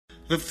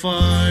The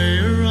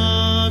fire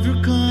of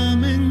your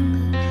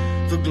coming,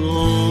 the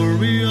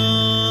glory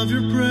of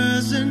your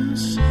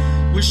presence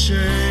will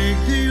shake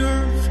the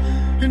earth,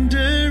 and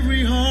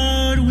every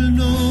heart will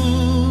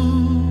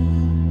know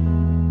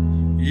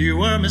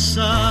you are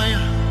Messiah,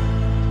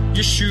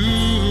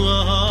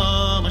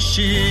 Yeshua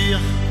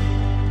HaMashiach,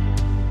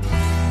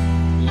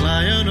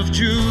 Lion of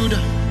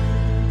Judah,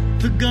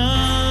 the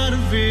God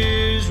of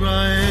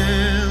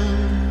Israel.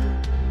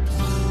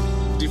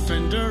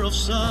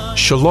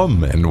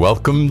 Shalom and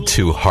welcome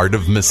to Heart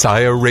of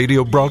Messiah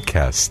radio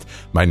broadcast.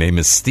 My name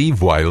is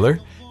Steve Weiler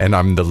and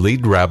I'm the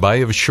lead rabbi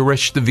of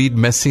Shoresh David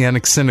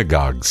Messianic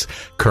Synagogues.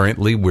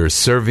 Currently we're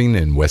serving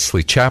in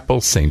Wesley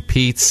Chapel, St.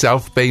 Pete,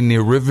 South Bay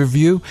near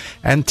Riverview,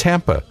 and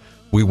Tampa.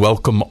 We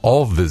welcome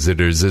all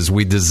visitors as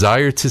we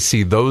desire to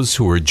see those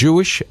who are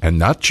Jewish and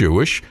not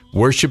Jewish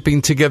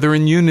worshiping together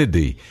in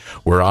unity.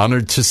 We're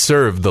honored to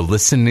serve the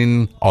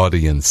listening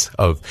audience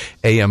of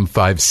AM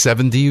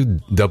 570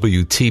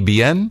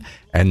 WTBN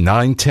and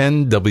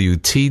 910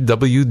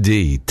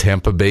 WTWD,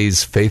 Tampa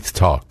Bay's Faith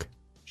Talk.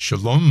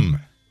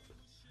 Shalom.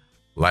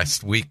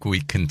 Last week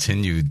we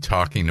continued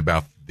talking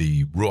about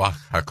the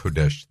Ruach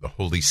HaKodesh, the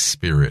Holy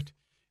Spirit,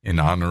 in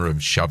honor of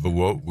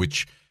Shavuot,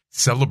 which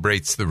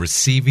celebrates the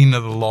receiving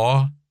of the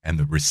law and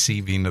the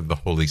receiving of the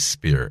Holy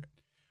Spirit.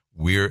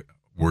 We're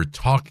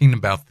talking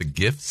about the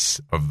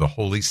gifts of the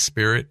Holy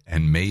Spirit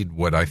and made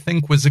what I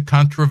think was a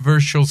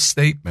controversial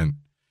statement.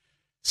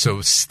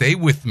 So stay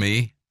with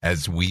me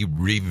as we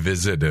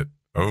revisit it,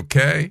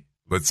 okay?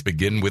 Let's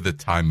begin with a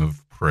time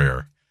of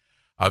prayer.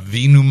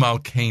 Avinu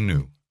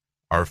Malkeinu,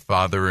 our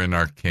Father and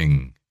our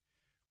King,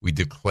 we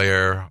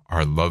declare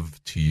our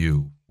love to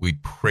you. We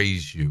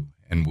praise you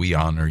and we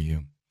honor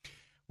you.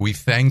 We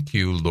thank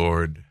you,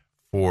 Lord,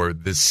 for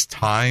this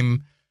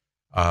time,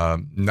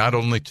 not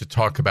only to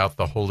talk about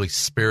the Holy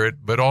Spirit,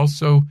 but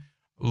also,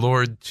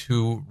 Lord,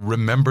 to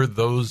remember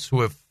those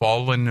who have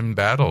fallen in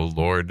battle,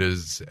 Lord,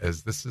 as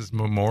this is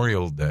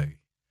Memorial Day.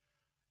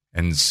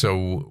 And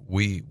so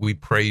we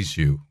praise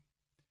you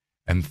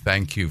and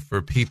thank you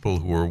for people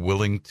who are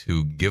willing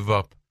to give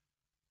up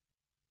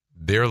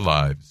their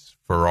lives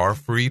for our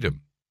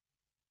freedom.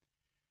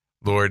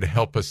 Lord,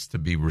 help us to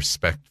be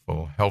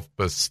respectful. Help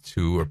us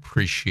to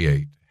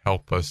appreciate.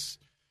 Help us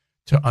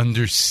to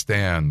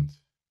understand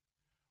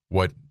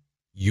what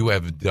you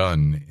have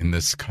done in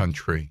this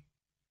country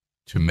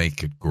to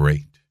make it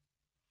great.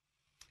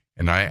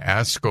 And I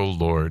ask, O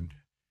Lord,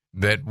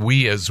 that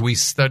we, as we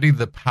study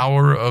the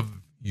power of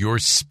your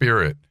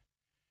Spirit,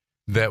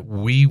 that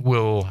we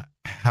will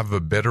have a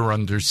better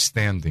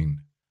understanding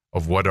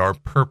of what our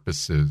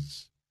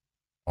purposes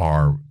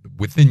are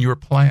within your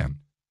plan.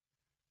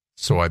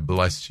 So I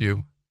bless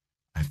you,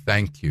 I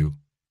thank you,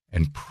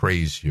 and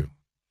praise you.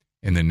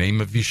 In the name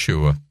of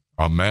Yeshua,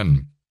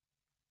 amen.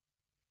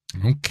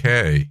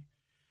 Okay.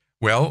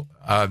 Well,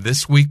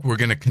 this week we're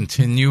going to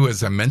continue,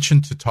 as I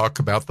mentioned, to talk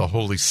about the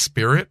Holy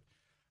Spirit.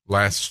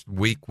 Last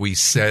week we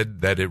said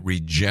that it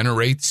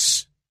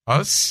regenerates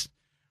us.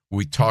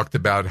 We talked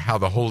about how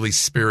the Holy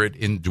Spirit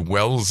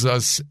indwells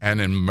us and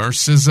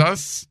immerses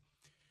us.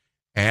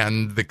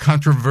 And the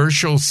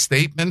controversial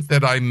statement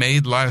that I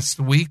made last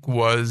week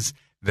was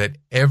that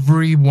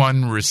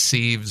everyone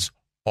receives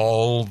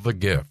all the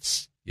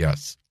gifts.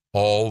 Yes,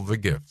 all the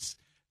gifts.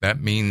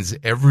 That means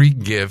every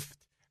gift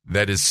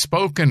that is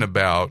spoken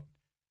about,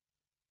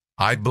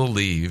 I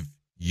believe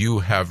you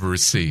have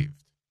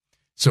received.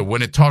 So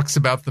when it talks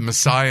about the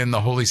Messiah and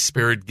the Holy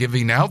Spirit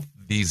giving out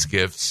these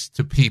gifts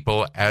to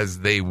people as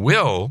they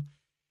will,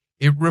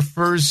 it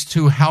refers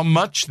to how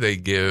much they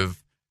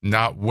give,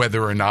 not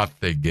whether or not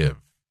they give.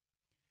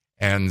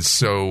 And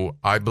so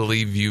I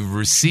believe you've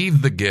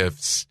received the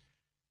gifts.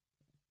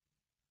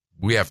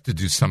 We have to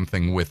do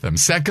something with them.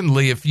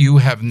 Secondly, if you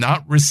have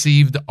not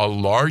received a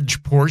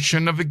large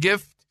portion of a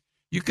gift,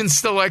 you can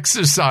still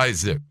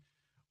exercise it,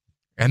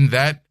 and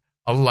that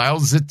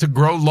allows it to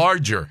grow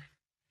larger.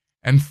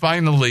 And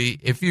finally,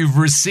 if you've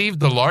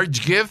received a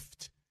large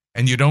gift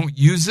and you don't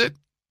use it,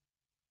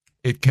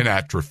 it can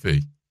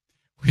atrophy,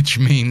 which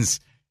means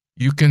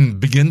you can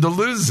begin to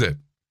lose it.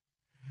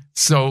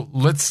 So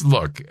let's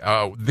look.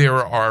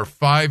 There are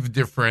 5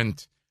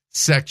 different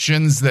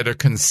sections that are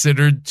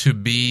considered to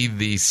be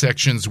the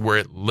sections where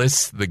it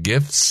lists the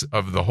gifts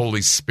of the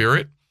Holy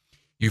Spirit.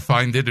 You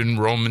find it in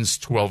Romans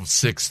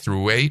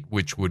 12:6-8,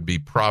 which would be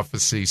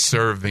prophecy,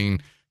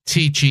 serving,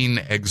 teaching,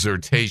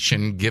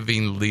 exhortation,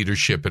 giving,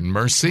 leadership, and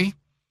mercy.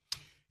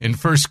 In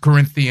 1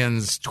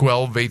 Corinthians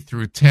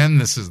 12:8-10,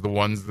 this is the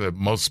ones that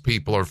most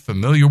people are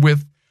familiar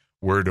with: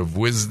 word of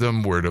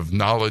wisdom, word of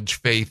knowledge,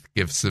 faith,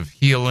 gifts of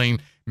healing,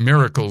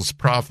 miracles,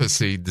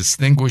 prophecy,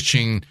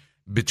 distinguishing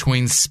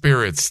between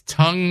spirits,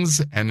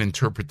 tongues, and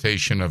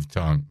interpretation of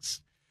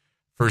tongues.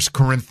 1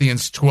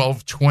 Corinthians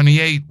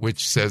 12:28,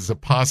 which says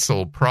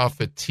apostle,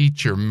 prophet,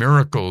 teacher,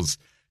 miracles,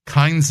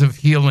 kinds of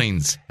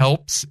healings,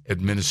 helps,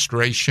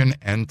 administration,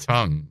 and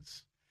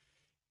tongues.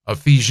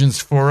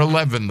 Ephesians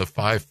 4:11, the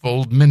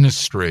fivefold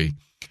ministry,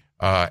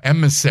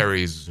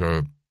 emissaries,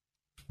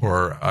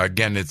 or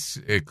again,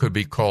 it could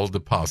be called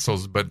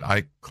apostles, but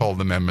I call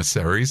them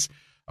emissaries,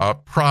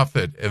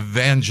 prophet,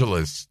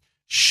 evangelists,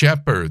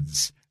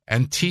 shepherds,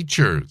 and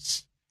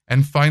teachers.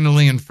 And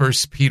finally, in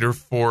 1 Peter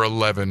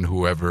 4:11,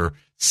 whoever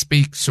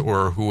speaks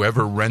or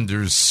whoever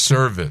renders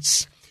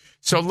service.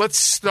 So let's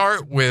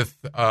start with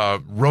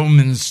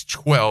Romans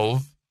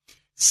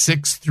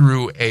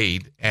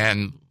 12:6-8,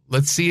 and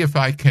let's see if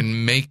I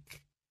can make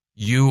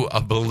you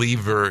a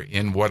believer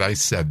in what I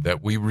said,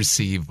 that we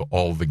receive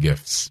all the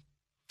gifts.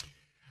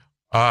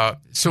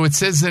 So it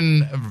says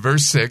in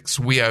verse 6,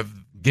 we have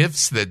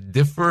gifts that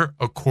differ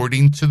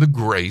according to the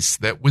grace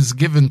that was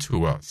given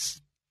to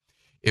us.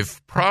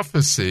 If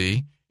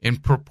prophecy, in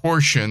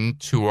proportion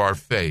to our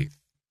faith,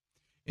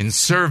 in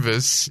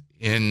service,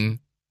 in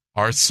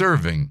our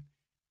serving,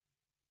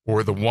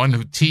 or the one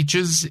who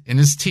teaches in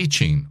his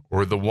teaching,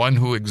 or the one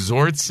who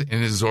exhorts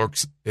in his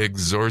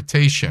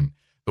exhortation,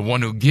 the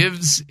one who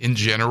gives in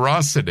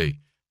generosity,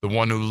 the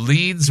one who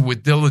leads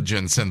with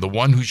diligence, and the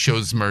one who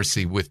shows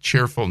mercy with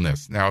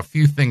cheerfulness. Now, a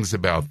few things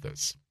about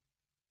this.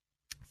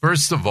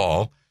 First of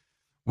all,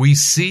 we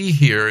see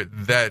here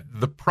that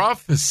the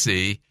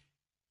prophecy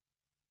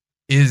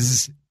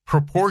is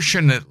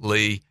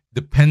proportionately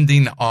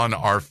depending on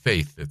our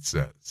faith, it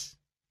says.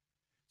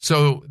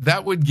 So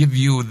that would give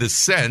you the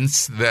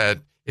sense that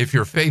if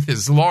your faith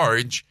is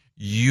large,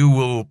 you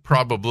will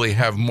probably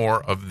have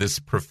more of this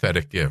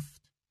prophetic gift.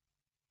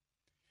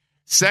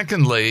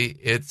 Secondly,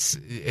 it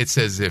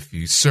says if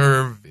you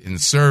serve in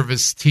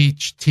service,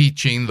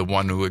 teaching, the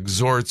one who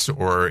exhorts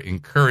or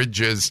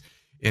encourages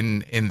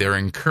in their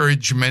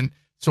encouragement.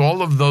 So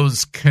all of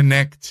those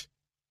connect.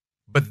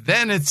 But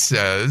then it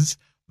says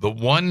the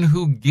one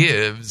who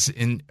gives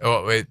in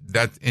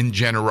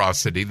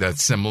generosity,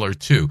 that's similar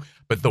too.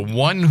 But the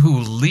one who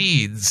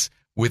leads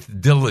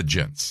with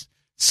diligence.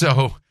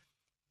 So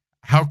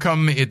how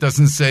come it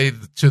doesn't say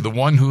to the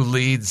one who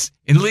leads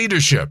in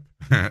leadership?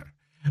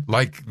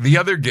 Like the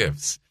other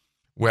gifts?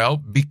 Well,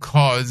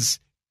 because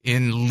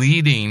in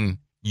leading,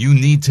 you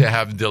need to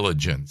have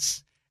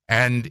diligence.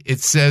 And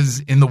it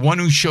says in the one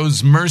who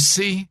shows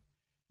mercy,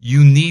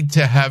 you need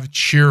to have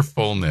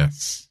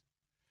cheerfulness.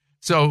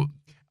 So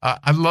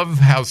I love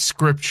how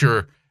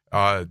Scripture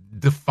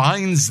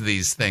defines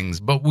these things,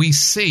 but we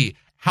see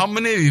how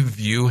many of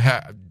you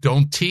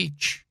don't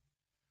teach?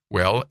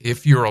 Well,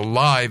 if you're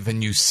alive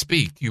and you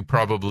speak, you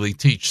probably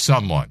teach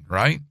someone,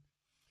 right?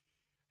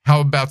 How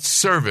about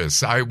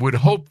service? I would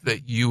hope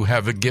that you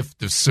have a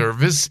gift of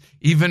service,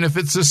 even if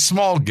it's a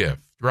small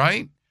gift,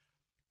 right?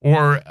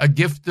 Or a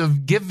gift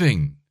of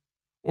giving,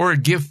 or a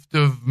gift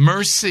of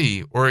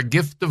mercy, or a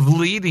gift of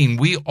leading.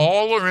 We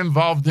all are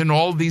involved in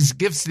all these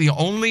gifts. The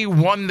only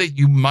one that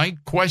you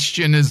might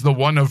question is the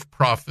one of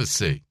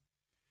prophecy.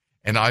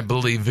 And I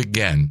believe,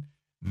 again,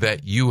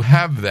 that you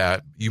have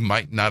that. You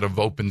might not have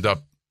opened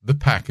up the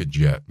package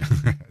yet,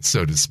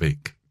 so to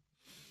speak.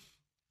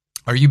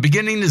 Are you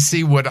beginning to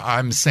see what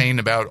I'm saying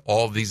about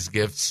all these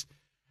gifts?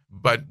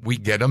 But we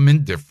get them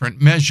in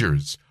different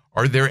measures.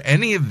 Are there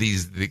any of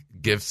these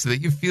gifts that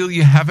you feel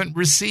you haven't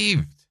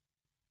received?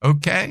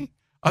 Okay?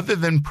 Other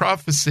than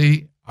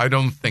prophecy, I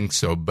don't think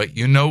so. But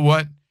you know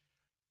what?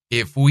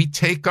 If we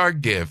take our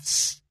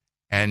gifts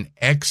and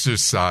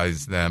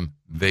exercise them,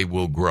 they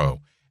will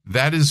grow.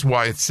 That is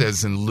why it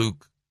says in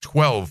Luke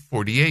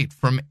 12:48,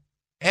 from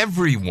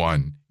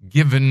everyone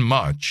given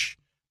much,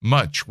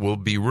 much will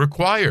be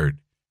required.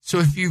 So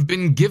if you've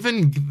been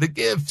given the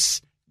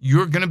gifts,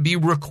 you're going to be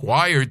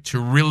required to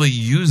really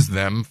use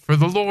them for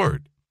the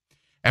Lord.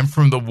 And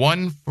from the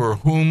one for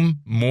whom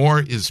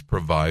more is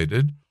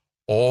provided,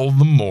 all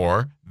the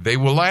more they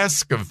will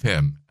ask of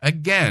him.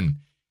 Again,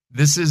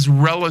 this is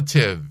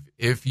relative.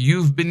 If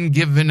you've been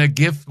given a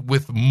gift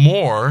with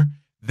more,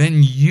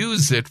 then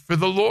use it for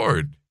the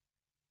Lord.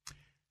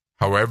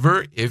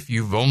 However, if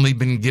you've only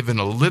been given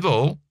a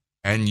little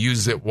and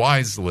use it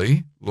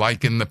wisely,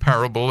 like in the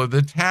parable of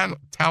the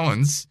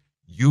talents,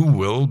 you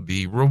will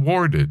be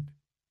rewarded.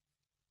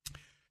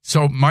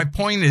 So my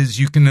point is,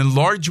 you can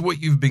enlarge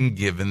what you've been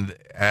given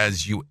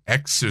as you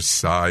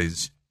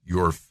exercise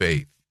your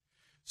faith.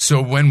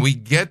 So when we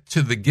get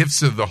to the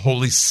gifts of the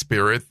Holy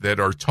Spirit that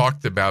are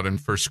talked about in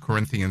 1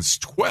 Corinthians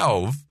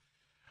 12,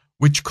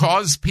 which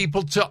cause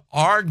people to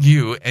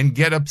argue and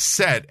get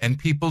upset and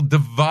people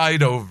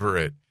divide over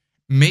it,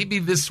 maybe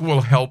this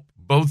will help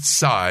both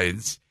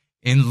sides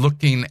in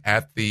looking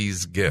at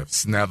these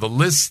gifts. Now, the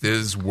list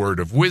is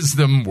word of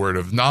wisdom, word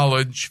of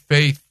knowledge,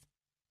 faith,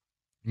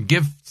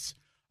 gifts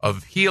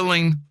of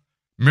healing,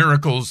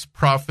 miracles,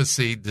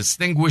 prophecy,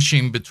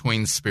 distinguishing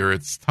between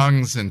spirits,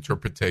 tongues,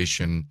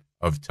 interpretation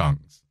of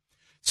tongues.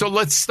 So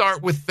let's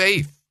start with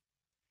faith.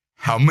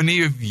 How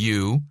many of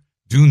you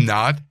do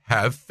not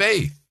have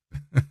faith?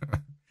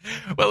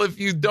 Well, if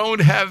you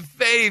don't have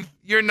faith,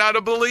 you're not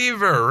a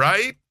believer,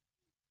 right?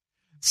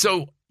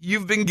 So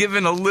you've been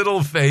given a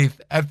little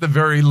faith at the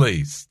very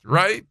least,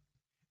 right?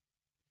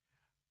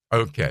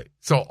 Okay,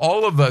 so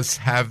all of us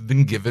have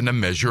been given a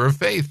measure of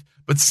faith,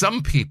 but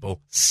some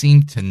people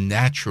seem to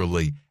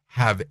naturally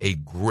have a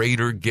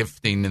greater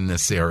gifting in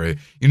this area.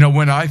 You know,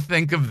 when I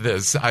think of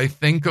this, I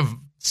think of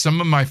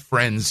some of my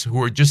friends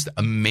who are just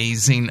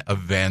amazing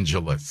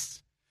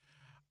evangelists.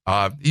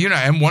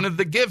 And one of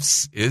the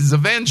gifts is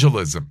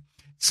evangelism.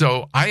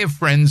 So I have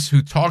friends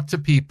who talk to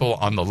people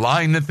on the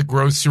line at the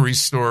grocery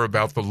store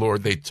about the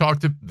Lord. They talk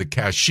to the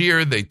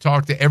cashier. They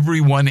talk to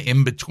everyone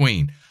in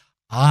between.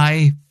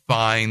 I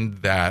find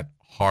that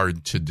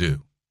hard to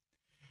do.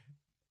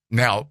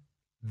 Now,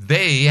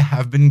 they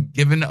have been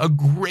given a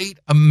great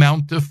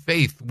amount of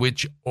faith,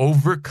 which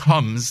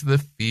overcomes the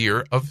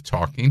fear of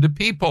talking to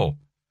people.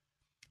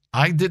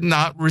 I did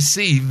not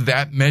receive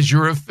that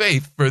measure of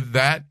faith for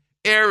that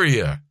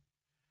area.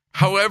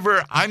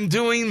 However, I'm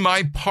doing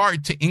my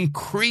part to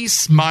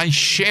increase my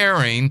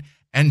sharing,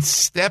 and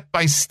step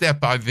by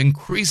step, I've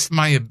increased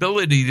my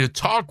ability to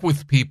talk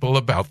with people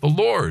about the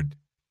Lord.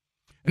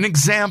 An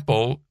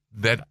example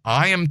that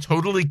I am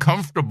totally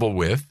comfortable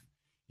with,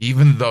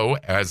 even though,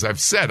 as I've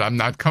said, I'm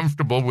not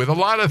comfortable with a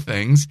lot of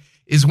things,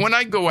 is when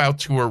I go out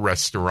to a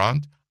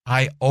restaurant,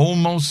 I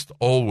almost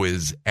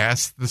always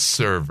ask the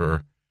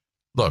server,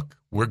 look,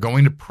 we're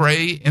going to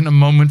pray in a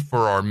moment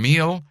for our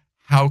meal.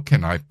 How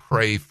can I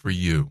pray for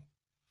you?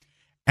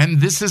 And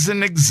this is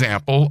an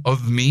example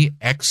of me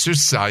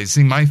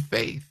exercising my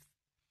faith.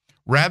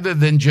 Rather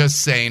than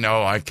just saying,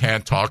 oh, I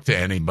can't talk to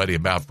anybody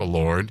about the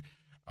Lord,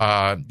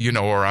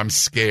 or I'm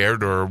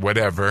scared or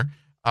whatever,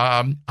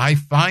 I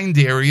find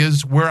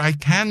areas where I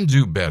can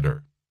do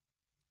better.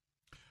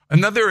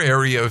 Another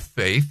area of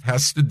faith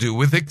has to do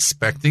with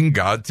expecting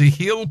God to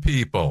heal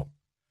people.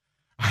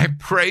 I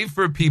pray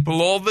for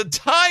people all the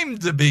time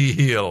to be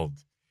healed.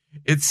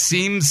 It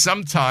seems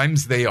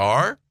sometimes they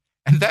are,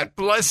 and that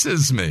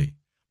blesses me.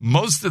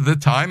 Most of the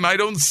time, I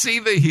don't see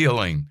the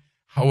healing.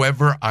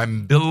 However,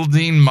 I'm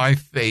building my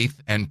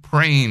faith and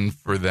praying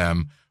for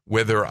them,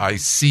 whether I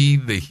see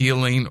the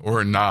healing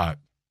or not.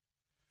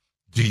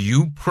 Do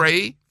you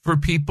pray for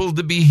people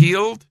to be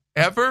healed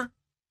ever?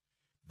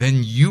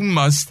 Then you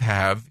must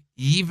have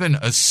even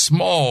a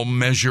small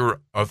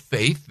measure of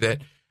faith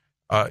that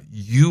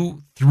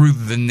you, through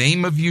the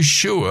name of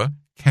Yeshua,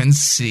 can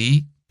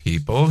see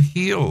people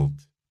healed.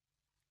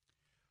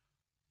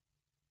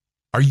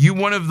 Are you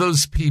one of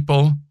those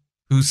people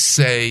who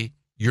say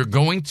you're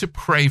going to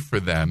pray for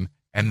them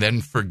and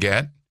then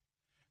forget?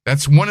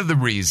 That's one of the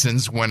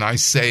reasons when I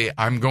say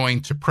I'm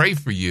going to pray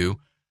for you,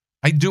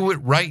 I do it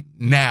right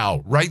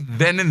now, right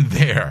then and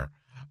there.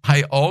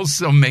 I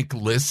also make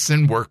lists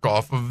and work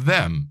off of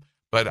them,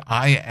 but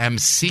I am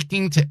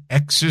seeking to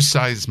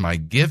exercise my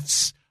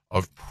gifts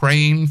of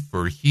praying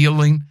for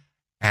healing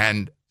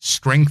and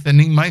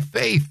strengthening my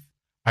faith.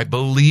 I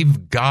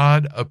believe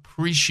God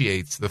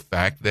appreciates the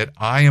fact that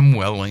I am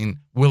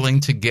willing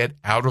to get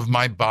out of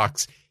my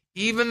box,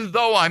 even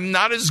though I'm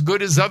not as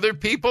good as other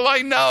people I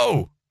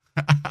know.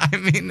 I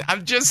mean,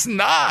 I'm just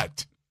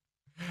not.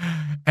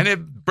 And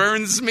it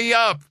burns me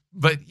up.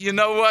 But you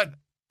know what?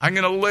 I'm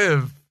going to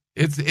live.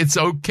 It's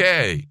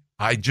okay.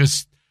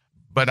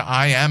 But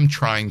I am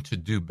trying to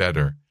do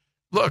better.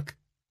 Look,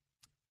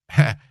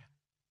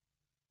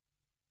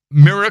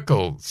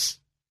 miracles.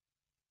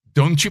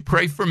 Don't you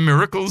pray for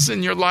miracles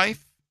in your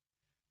life?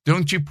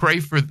 Don't you pray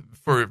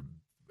for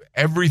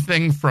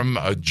everything from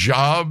a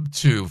job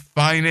to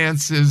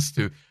finances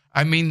to,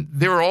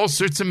 there are all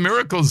sorts of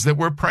miracles that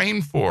we're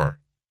praying for.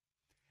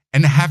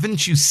 And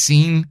haven't you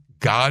seen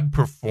God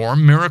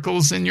perform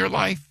miracles in your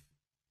life?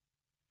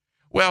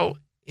 Well,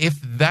 if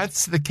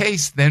that's the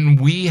case, then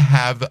we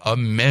have a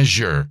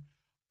measure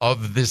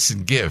of this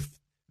gift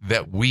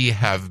that we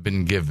have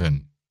been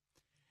given.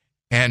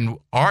 And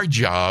our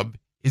job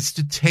is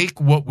to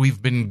take what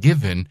we've been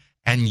given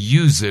and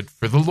use it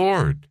for the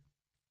Lord.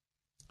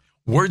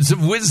 Words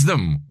of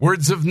wisdom,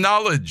 words of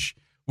knowledge,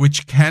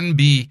 which can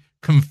be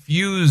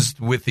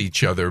confused with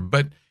each other.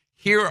 But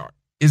here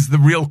is the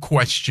real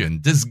question.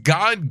 Does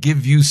God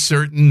give you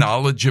certain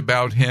knowledge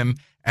about him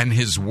and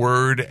his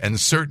word and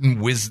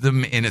certain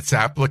wisdom in its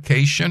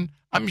application?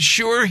 I'm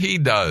sure he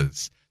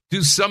does.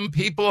 Do some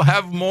people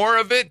have more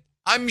of it?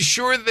 I'm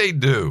sure they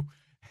do.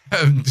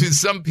 Do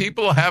some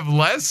people have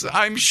less?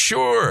 I'm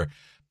sure.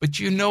 But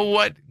you know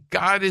what?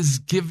 God has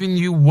given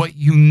you what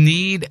you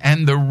need,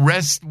 and the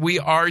rest we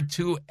are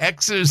to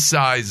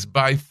exercise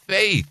by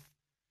faith.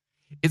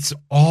 It's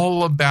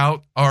all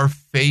about our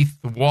faith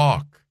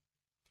walk.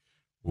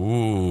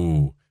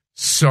 Ooh,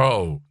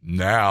 so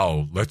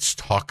now let's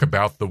talk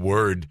about the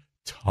word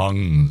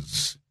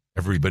tongues.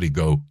 Everybody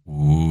go,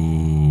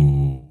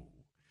 ooh.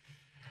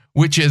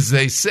 Which, as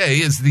they say,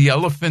 is the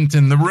elephant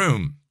in the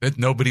room that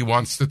nobody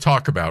wants to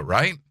talk about,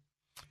 right?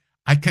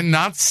 I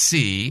cannot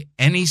see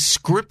any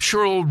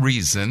scriptural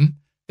reason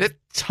that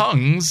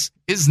tongues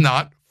is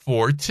not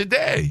for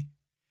today.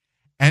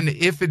 And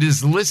if it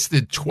is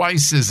listed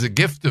twice as a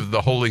gift of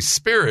the Holy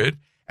Spirit,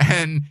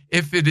 and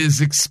if it is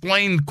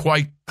explained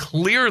quite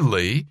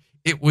clearly,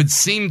 it would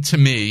seem to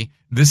me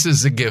this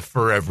is a gift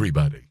for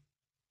everybody.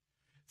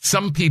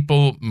 Some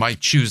people might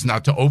choose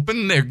not to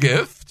open their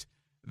gift.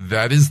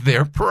 That is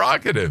their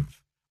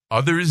prerogative.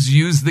 Others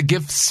use the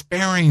gift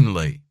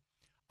sparingly.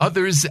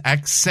 Others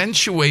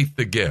accentuate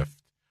the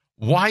gift.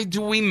 Why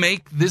do we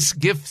make this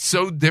gift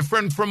so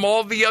different from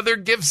all the other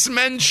gifts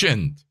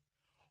mentioned?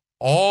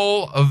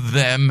 All of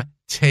them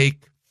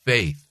take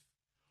faith.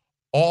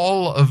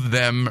 All of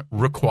them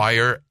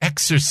require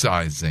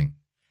exercising.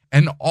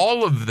 And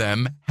all of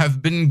them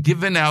have been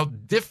given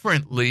out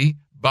differently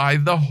by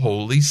the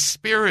Holy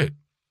Spirit.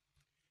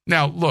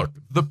 Now, look,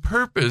 the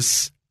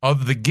purpose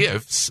of the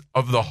gifts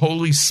of the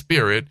Holy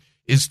Spirit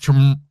is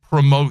to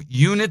promote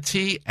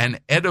unity and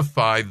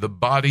edify the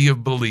body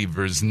of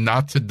believers,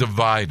 not to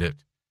divide it.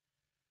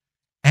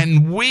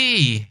 And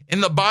we,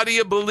 in the body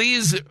of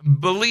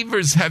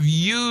believers, have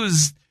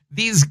used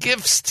these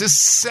gifts to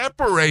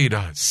separate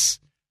us.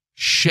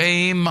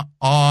 Shame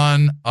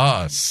on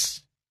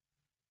us.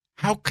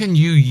 How can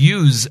you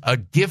use a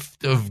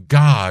gift of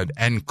God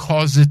and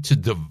cause it to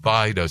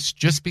divide us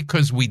just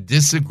because we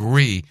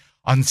disagree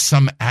on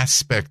some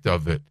aspect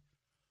of it?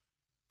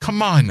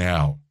 Come on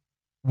now.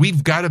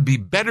 We've got to be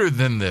better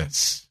than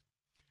this.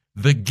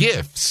 The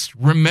gifts,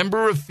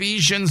 remember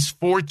Ephesians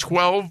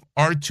 4:12,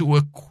 are to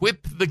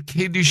equip the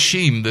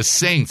Kiddushim, the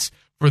saints,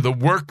 for the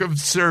work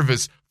of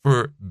service,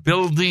 for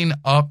building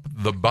up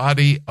the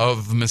body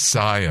of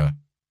Messiah.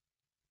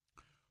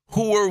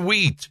 Who are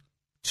we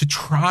to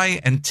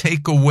try and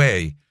take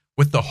away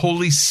what the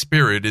Holy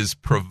Spirit is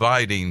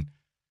providing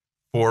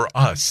for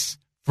us,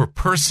 for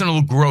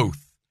personal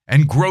growth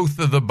and growth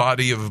of the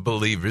body of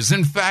believers?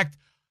 In fact,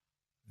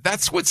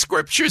 that's what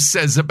Scripture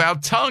says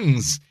about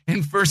tongues.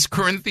 In 1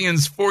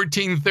 Corinthians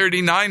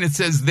 14:39, it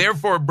says,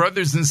 "Therefore,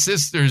 brothers and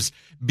sisters,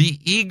 be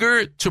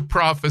eager to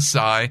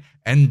prophesy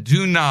and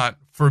do not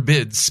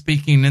forbid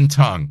speaking in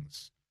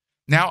tongues."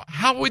 Now,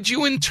 how would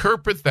you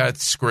interpret that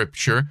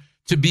Scripture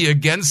to be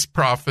against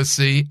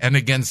prophecy and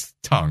against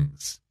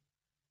tongues?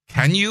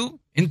 Can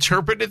you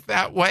interpret it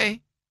that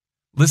way?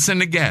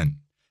 Listen again.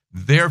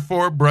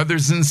 "Therefore,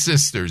 brothers and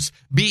sisters,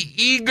 be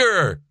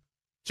eager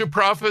to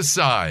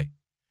prophesy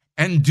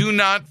and do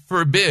not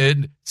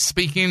forbid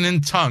speaking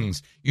in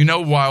tongues." You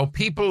know, while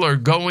people are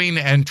going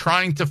and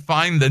trying to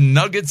find the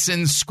nuggets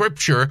in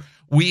Scripture,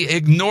 we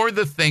ignore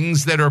the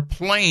things that are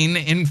plain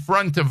in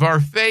front of our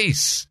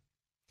face.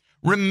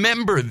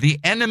 Remember, the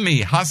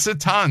enemy,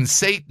 Hasatan,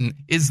 Satan,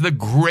 is the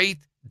great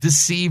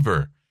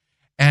deceiver.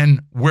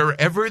 And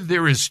wherever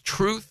there is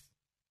truth,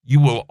 you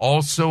will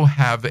also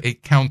have a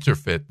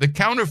counterfeit. The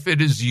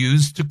counterfeit is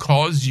used to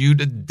cause you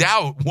to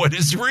doubt what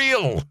is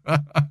real.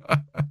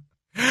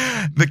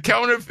 The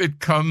counterfeit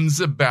comes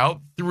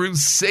about through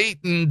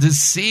Satan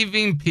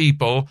deceiving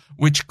people,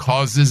 which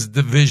causes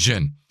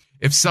division.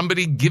 If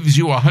somebody gives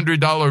you a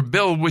 $100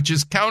 bill, which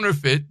is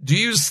counterfeit, do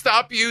you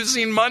stop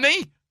using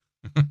money?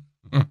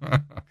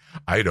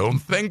 I don't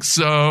think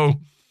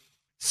so.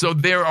 So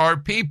there are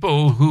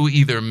people who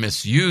either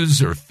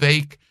misuse or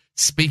fake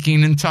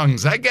speaking in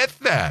tongues. I get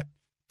that.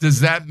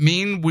 Does that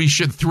mean we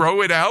should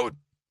throw it out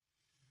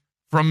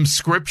from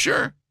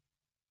Scripture?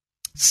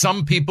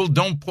 Some people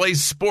don't play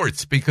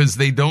sports because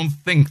they don't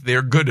think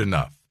they're good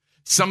enough.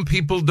 Some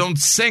people don't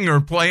sing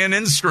or play an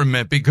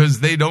instrument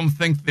because they don't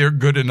think they're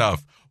good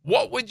enough.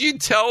 What would you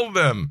tell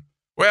them?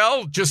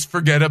 Well, just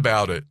forget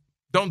about it.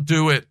 Don't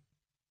do it.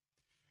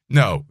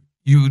 No,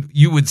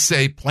 you would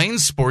say playing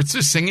sports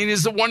or singing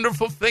is a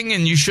wonderful thing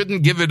and you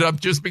shouldn't give it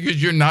up just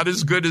because you're not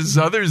as good as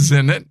others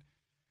in it.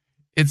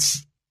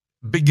 It's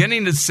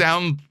beginning to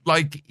sound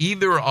like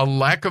either a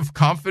lack of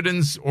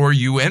confidence or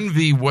you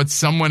envy what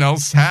someone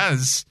else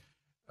has,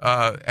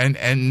 and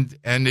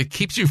it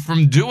keeps you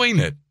from doing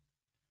it.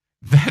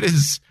 That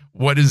is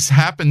what has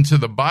happened to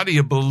the body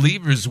of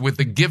believers with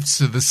the gifts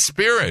of the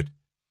Spirit.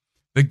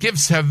 The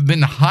gifts have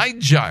been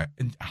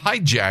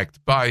hijacked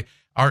by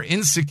our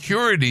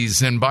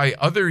insecurities and by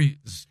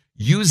others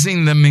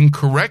using them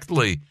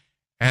incorrectly,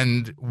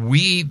 and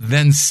we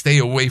then stay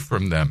away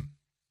from them.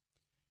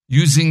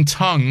 Using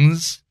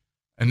tongues,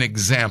 an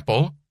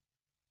example,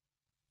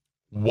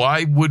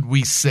 why would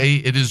we say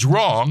it is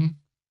wrong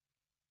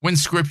when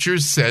Scripture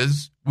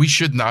says we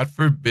should not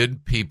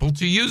forbid people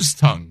to use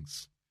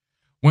tongues?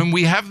 When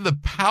we have the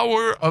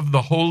power of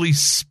the Holy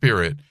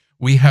Spirit,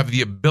 we have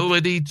the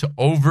ability to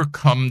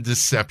overcome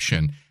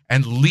deception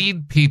and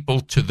lead people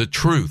to the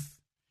truth.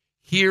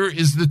 Here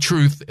is the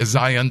truth as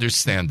I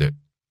understand it.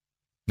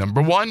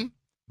 Number one,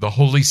 the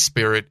Holy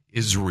Spirit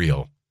is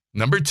real.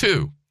 Number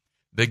two,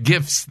 the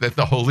gifts that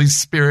the Holy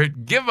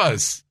Spirit give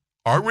us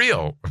are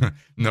real.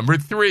 Number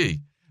three,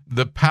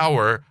 the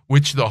power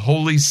which the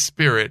Holy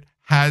Spirit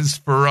has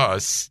for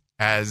us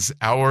as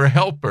our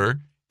helper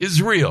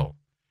is real.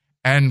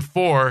 And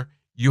four,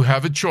 you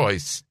have a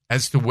choice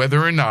as to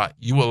whether or not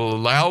you will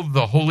allow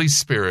the Holy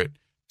Spirit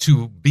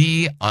to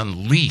be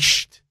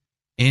unleashed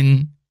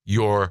in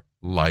your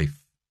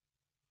life.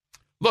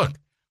 Look,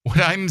 what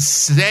I'm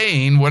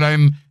saying, what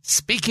I'm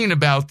speaking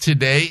about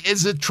today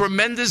is a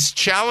tremendous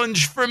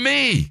challenge for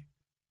me,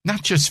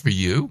 not just for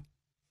you.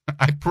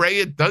 I pray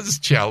it does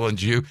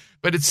challenge you,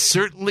 but it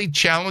certainly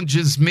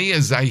challenges me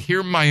as I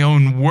hear my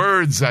own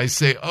words. I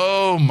say,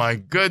 oh my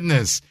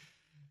goodness,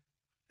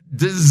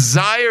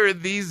 desire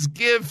these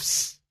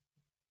gifts.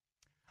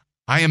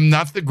 I am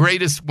not the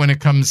greatest when it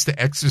comes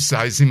to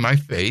exercising my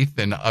faith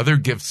and other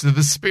gifts of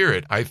the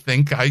Spirit. I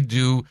think I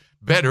do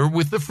better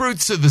with the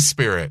fruits of the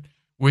Spirit,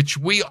 which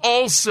we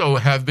also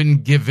have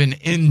been given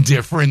in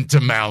different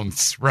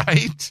amounts,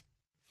 right?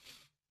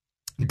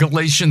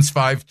 Galatians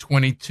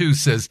 5:22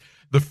 says,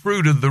 the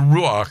fruit of the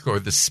Ruach, or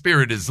the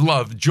Spirit, is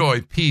love, joy,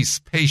 peace,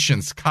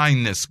 patience,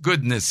 kindness,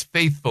 goodness,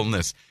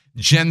 faithfulness,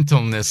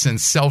 gentleness, and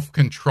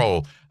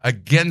self-control.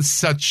 Against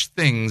such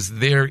things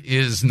there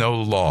is no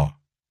law.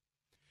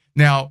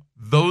 Now,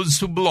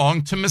 those who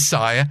belong to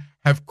Messiah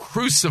have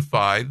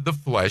crucified the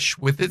flesh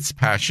with its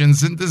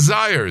passions and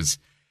desires.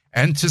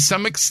 And to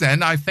some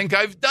extent, I think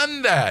I've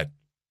done that.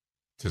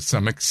 To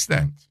some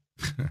extent.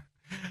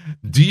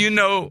 Do you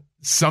know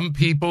some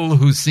people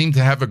who seem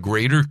to have a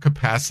greater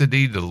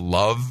capacity to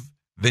love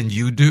than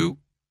you do?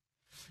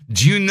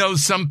 Do you know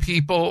some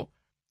people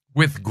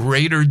with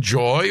greater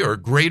joy or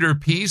greater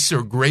peace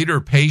or greater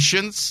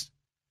patience?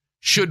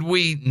 Should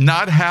we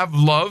not have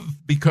love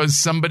because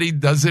somebody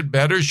does it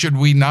better? Should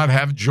we not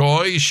have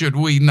joy? Should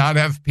we not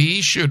have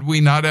peace? Should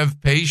we not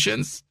have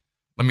patience?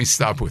 Let me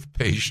stop with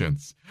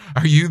patience.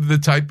 Are you the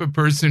type of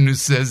person who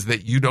says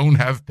that you don't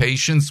have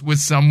patience with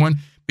someone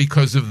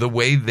because of the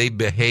way they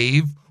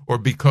behave, or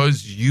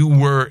because you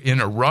were in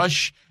a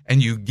rush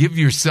and you give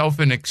yourself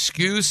an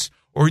excuse?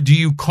 Or do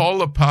you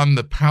call upon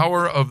the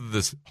power of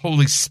the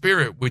Holy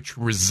Spirit, which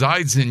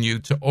resides in you,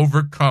 to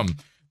overcome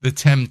the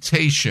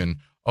temptation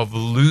of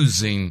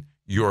losing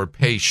your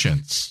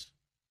patience?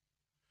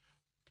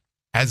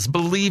 As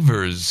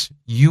believers,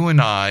 you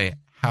and I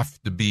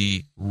have to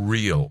be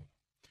real.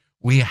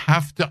 We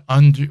have to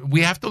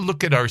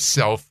look at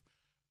ourselves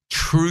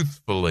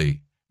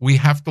truthfully. We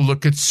have to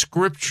look at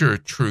Scripture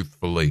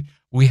truthfully.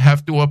 We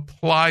have to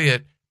apply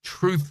it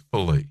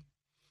truthfully.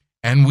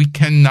 And we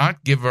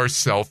cannot give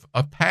ourselves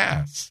a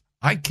pass.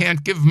 I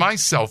can't give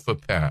myself a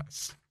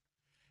pass.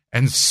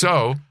 And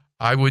so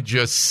I would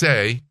just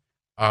say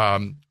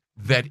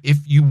that if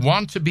you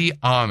want to be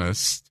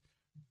honest,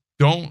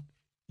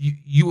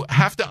 you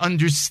have to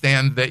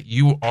understand that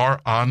you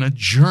are on a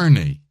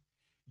journey.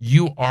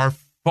 You are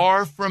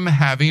far from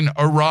having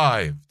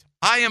arrived.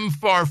 I am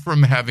far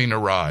from having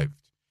arrived.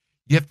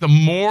 Yet the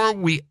more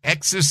we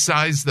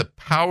exercise the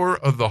power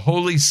of the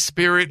Holy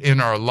Spirit in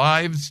our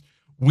lives,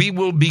 we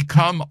will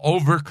become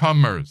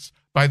overcomers.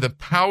 By the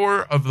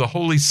power of the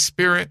Holy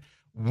Spirit,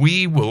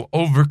 we will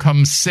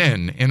overcome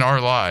sin in our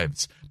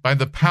lives. By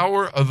the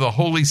power of the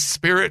Holy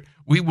Spirit,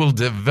 we will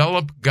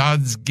develop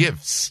God's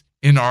gifts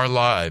in our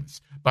lives.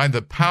 By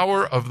the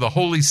power of the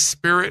Holy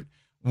Spirit,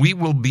 we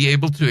will be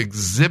able to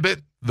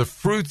exhibit the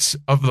fruits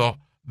of the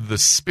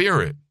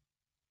Spirit.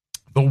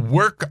 The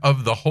work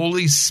of the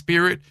Holy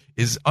Spirit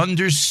is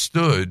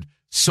understood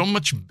so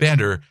much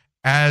better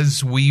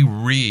as we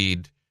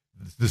read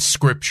the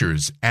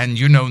Scriptures. And,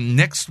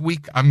 next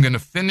week I'm going to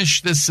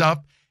finish this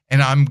up,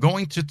 and I'm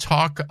going to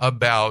talk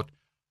about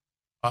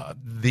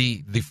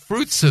the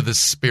fruits of the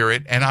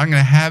Spirit, and I'm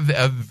going to have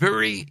a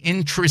very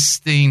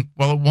interesting,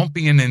 well, it won't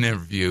be an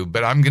interview,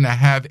 but I'm going to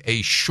have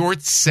a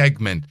short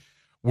segment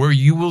where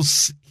you will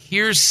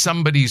hear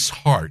somebody's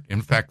heart.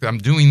 In fact, I'm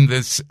doing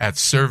this at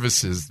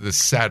services this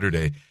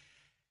Saturday,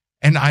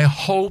 and I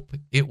hope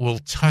it will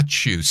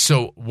touch you.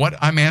 So what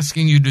I'm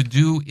asking you to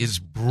do is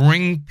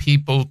bring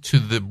people to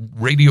the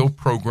radio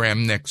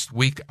program next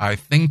week. I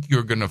think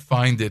you're going to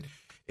find it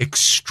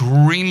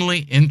extremely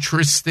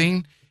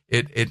interesting.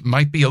 It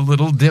might be a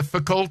little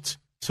difficult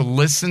to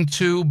listen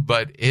to,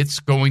 but it's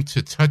going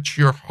to touch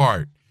your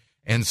heart.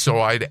 And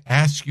so I'd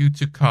ask you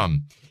to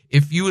come.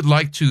 If you would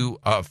like to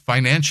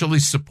financially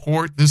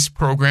support this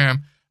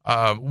program,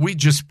 we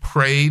just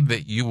pray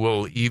that you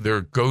will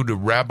either go to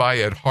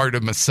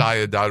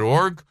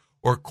rabbi@heartofmessiah.org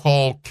or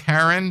call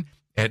Karen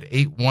at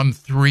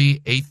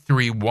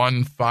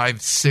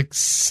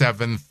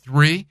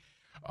 813-831-5673.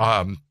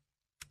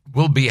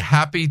 We'll be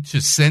happy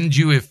to send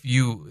you, if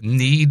you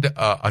need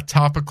a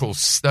topical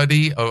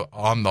study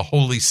on the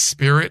Holy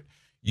Spirit,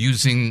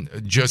 using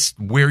just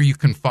where you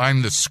can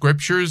find the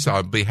Scriptures.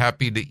 I'll be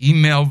happy to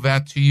email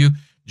that to you.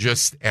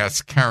 Just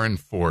ask Karen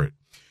for it.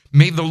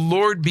 May the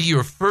Lord be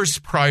your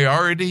first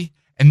priority,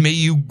 and may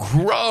you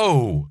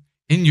grow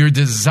in your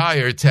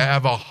desire to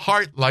have a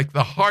heart like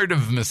the heart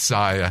of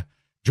Messiah.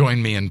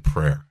 Join me in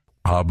prayer.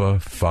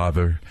 Abba,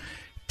 Father,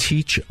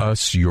 teach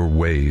us your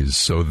ways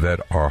so that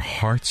our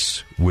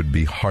hearts would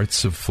be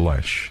hearts of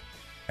flesh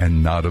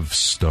and not of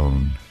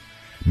stone.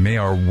 May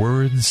our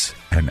words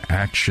and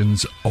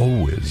actions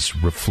always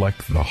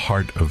reflect the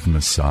heart of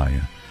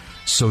Messiah,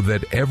 so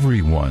that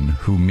everyone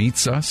who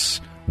meets us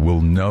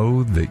will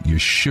know that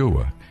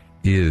Yeshua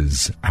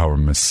is our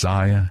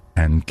Messiah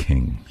and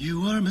King.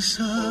 You are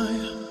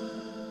Messiah,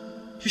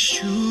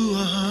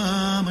 Yeshua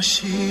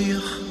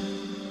HaMashiach,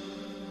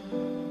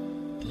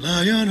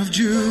 Lion of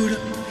Judah,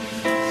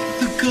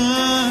 the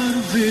God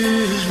of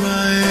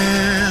Israel.